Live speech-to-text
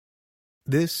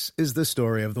This is the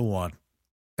story of the one.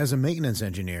 As a maintenance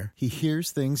engineer, he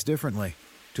hears things differently.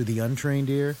 To the untrained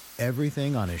ear,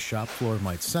 everything on his shop floor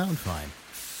might sound fine,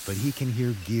 but he can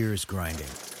hear gears grinding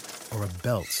or a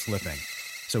belt slipping.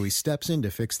 So he steps in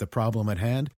to fix the problem at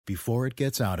hand before it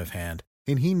gets out of hand.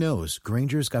 And he knows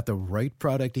Grainger's got the right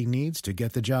product he needs to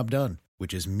get the job done,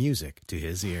 which is music to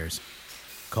his ears.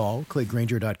 Call, click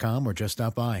Grainger.com, or just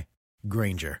stop by.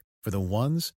 Grainger, for the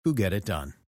ones who get it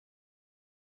done.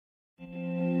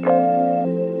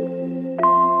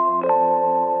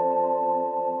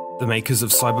 The makers of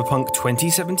Cyberpunk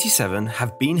 2077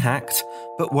 have been hacked,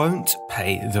 but won't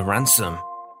pay the ransom.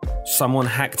 Someone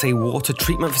hacked a water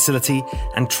treatment facility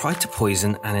and tried to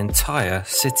poison an entire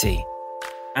city.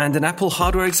 And an Apple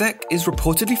hardware exec is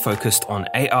reportedly focused on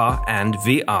AR and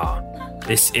VR.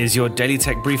 This is your Daily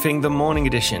Tech Briefing, the morning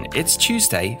edition. It's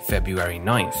Tuesday, February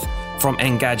 9th. From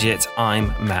Engadget, I'm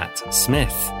Matt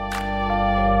Smith.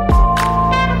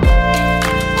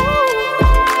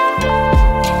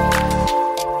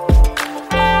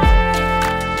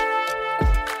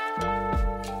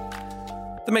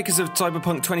 The makers of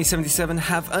Cyberpunk 2077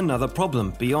 have another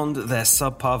problem beyond their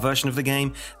subpar version of the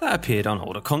game that appeared on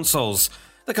older consoles.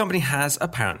 The company has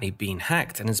apparently been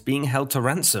hacked and is being held to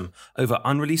ransom over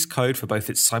unreleased code for both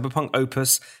its Cyberpunk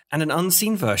opus and an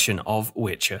unseen version of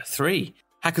Witcher 3.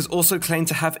 Hackers also claim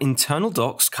to have internal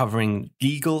docs covering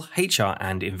legal, HR,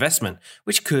 and investment,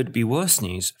 which could be worse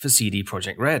news for CD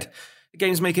Projekt Red. The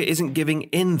games maker isn't giving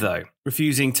in, though,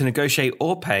 refusing to negotiate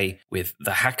or pay with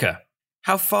the hacker.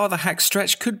 How far the hack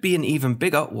stretch could be an even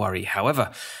bigger worry,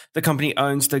 however. The company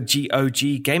owns the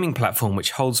GOG gaming platform,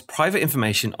 which holds private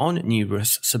information on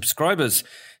numerous subscribers.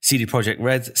 CD Projekt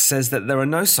Red says that there are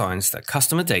no signs that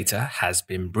customer data has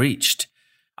been breached.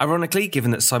 Ironically,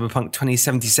 given that Cyberpunk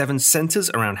 2077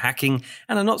 centers around hacking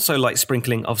and a not-so-light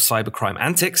sprinkling of cybercrime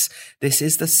antics, this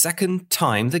is the second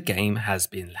time the game has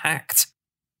been hacked.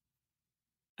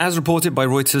 As reported by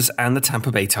Reuters and the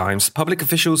Tampa Bay Times, public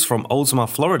officials from Oldsmar,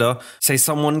 Florida, say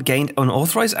someone gained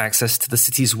unauthorized access to the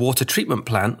city's water treatment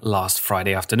plant last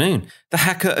Friday afternoon. The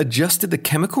hacker adjusted the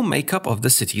chemical makeup of the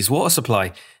city's water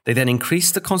supply. They then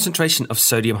increased the concentration of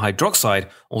sodium hydroxide,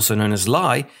 also known as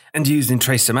lye, and used in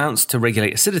trace amounts to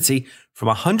regulate acidity from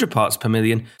 100 parts per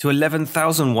million to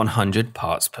 11,100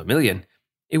 parts per million.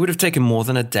 It would have taken more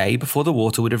than a day before the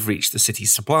water would have reached the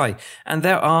city's supply, and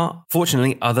there are,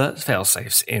 fortunately, other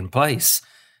fail-safes in place.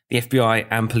 The FBI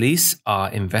and police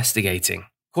are investigating.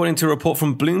 According to a report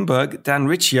from Bloomberg, Dan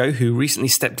Riccio, who recently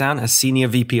stepped down as Senior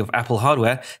VP of Apple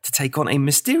Hardware to take on a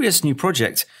mysterious new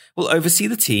project, will oversee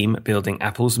the team building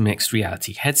Apple's mixed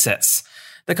reality headsets.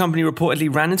 The company reportedly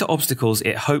ran into obstacles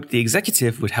it hoped the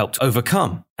executive would help to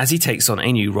overcome as he takes on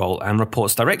a new role and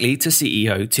reports directly to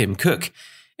CEO Tim Cook.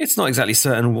 It's not exactly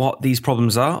certain what these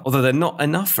problems are, although they're not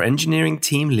enough for engineering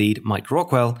team lead Mike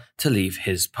Rockwell to leave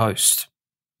his post.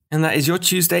 And that is your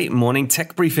Tuesday morning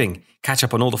tech briefing. Catch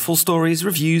up on all the full stories,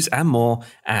 reviews, and more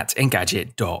at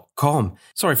Engadget.com.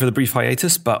 Sorry for the brief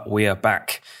hiatus, but we are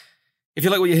back. If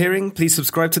you like what you're hearing, please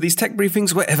subscribe to these tech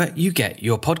briefings wherever you get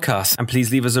your podcasts. And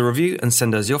please leave us a review and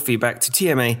send us your feedback to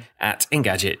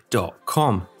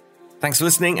tma@Engadget.com. Thanks for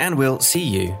listening, and we'll see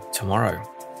you tomorrow.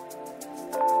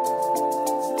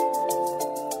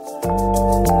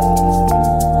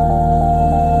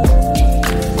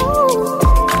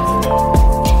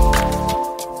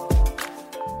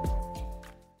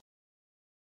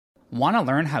 Want to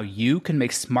learn how you can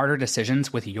make smarter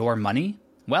decisions with your money?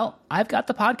 Well, I've got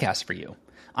the podcast for you.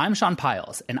 I'm Sean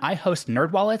Piles, and I host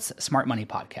NerdWallet's Smart Money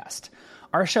Podcast.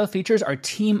 Our show features our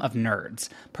team of nerds,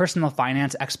 personal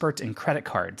finance experts in credit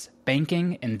cards,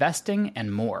 banking, investing,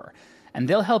 and more. And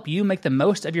they'll help you make the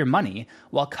most of your money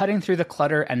while cutting through the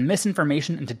clutter and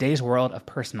misinformation in today's world of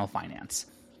personal finance.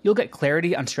 You'll get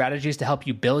clarity on strategies to help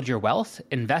you build your wealth,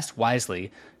 invest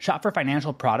wisely, shop for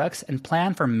financial products, and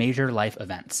plan for major life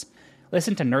events.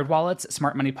 Listen to NerdWallet's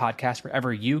Smart Money Podcast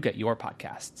wherever you get your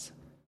podcasts.